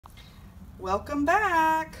Welcome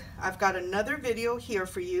back. I've got another video here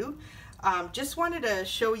for you. Just wanted to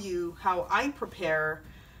show you how I prepare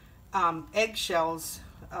eggshells,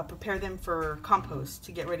 prepare them for compost,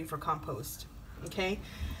 to get ready for compost. Okay,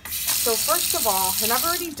 so first of all, and I've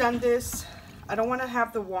already done this, I don't want to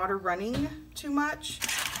have the water running too much,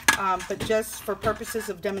 but just for purposes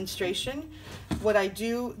of demonstration, what I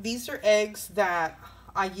do, these are eggs that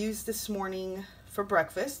I used this morning for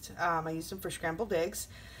breakfast. I used them for scrambled eggs.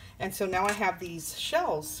 And so now I have these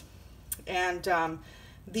shells, and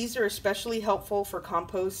these are especially helpful for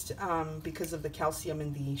compost because of the calcium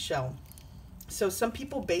in the shell. So some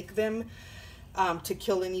people bake them to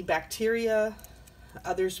kill any bacteria.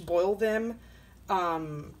 Others boil them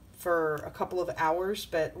for a couple of hours.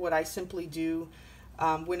 But what I simply do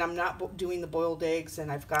when I'm not doing the boiled eggs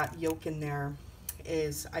and I've got yolk in there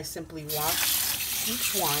is I simply wash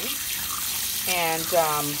each one and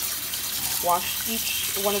wash each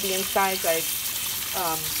one of the insides. I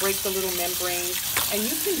break the little membrane, and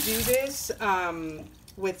you can do this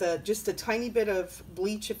with just a tiny bit of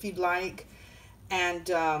bleach if you'd like, and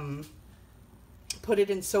put it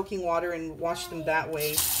in soaking water and wash them that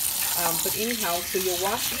way. But anyhow, so you'll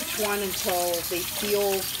wash each one until they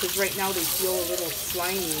feel, because right now they feel a little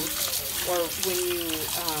slimy, or when you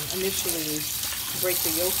initially break the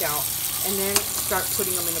yolk out, and then start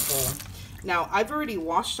putting them in a bowl. Now, I've already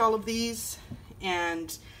washed all of these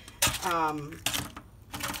and,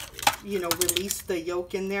 you know, release the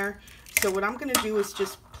yolk in there. So what I'm going to do is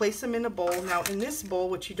just place them in a bowl. Now, in this bowl,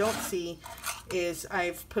 what you don't see is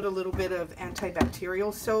I've put a little bit of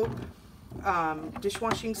antibacterial soap,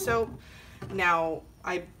 dishwashing soap. Now,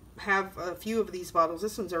 I have a few of these bottles.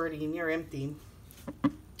 This one's already near empty.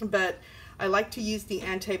 But I like to use the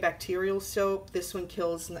antibacterial soap. This one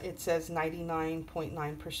kills, it says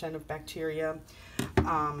 99.9% of bacteria.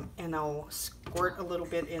 And I'll squirt a little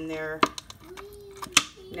bit in there.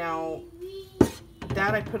 Now,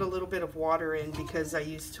 that I put a little bit of water in because I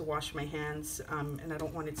used to wash my hands, and I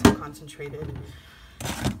don't want it so concentrated.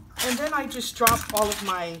 And then I just drop all of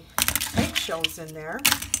my eggshells in there,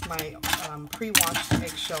 my pre-washed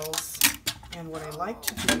eggshells. And what I like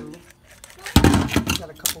to do, got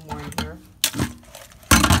a couple more in here,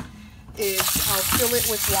 is I'll fill it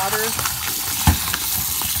with water,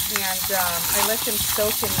 and I let them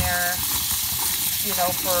soak in there, you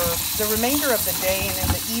know, for the remainder of the day. And in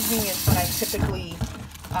the evening is when I typically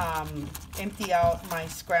empty out my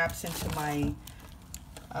scraps into my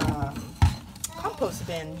compost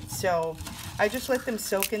bin. So I just let them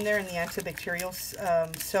soak in there in the antibacterial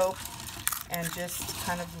soap, and just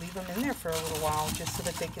kind of leave them in there for a little while just so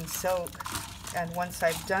that they can soak. And once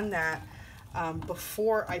I've done that,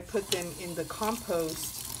 before I put them in the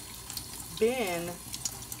compost bin,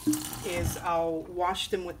 is I'll wash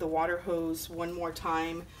them with the water hose one more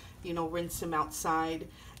time, you know, rinse them outside,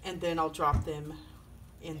 and then I'll drop them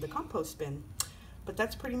in the compost bin. But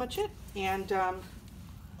that's pretty much it. And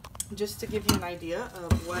just to give you an idea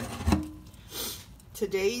of what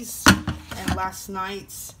today's and last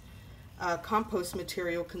night's compost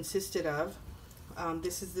material consisted of,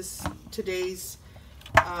 this is today's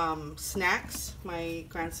snacks. My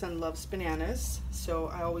grandson loves bananas, so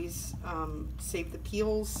I always save the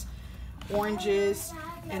peels, oranges,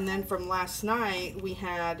 and then from last night we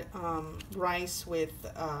had rice with,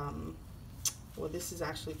 well, this is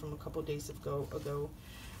actually from a couple days ago,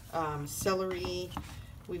 celery.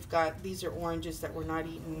 We've got, these are oranges that were not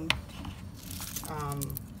eaten,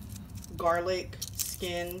 garlic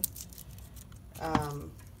skin,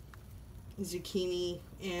 zucchini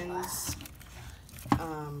ends,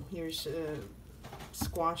 here's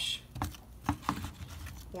squash,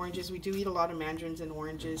 oranges. We do eat a lot of mandarins and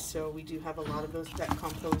oranges, so we do have a lot of those that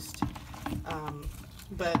compost.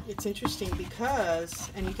 But it's interesting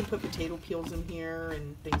because, and you can put potato peels in here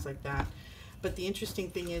and things like that, but the interesting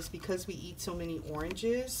thing is, because we eat so many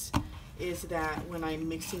oranges, is that when I'm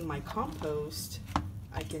mixing my compost,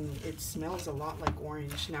 it smells a lot like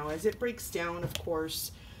orange. Now, as it breaks down, of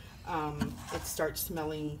course, it starts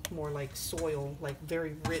smelling more like soil, like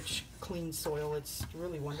very rich, clean soil. It's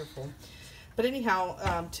really wonderful. But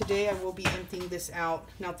anyhow, today I will be emptying this out.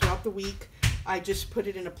 Now, throughout the week, I just put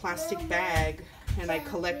it in a plastic bag and I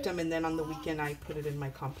collect them, and then on the weekend I put it in my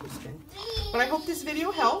compost bin. But I hope this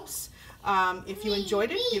video helps. If you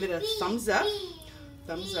enjoyed it, give it a thumbs up.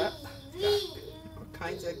 Thumbs up. All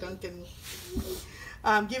kinds of Dunkin'.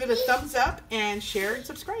 Give it a thumbs up and share and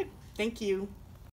subscribe. Thank you.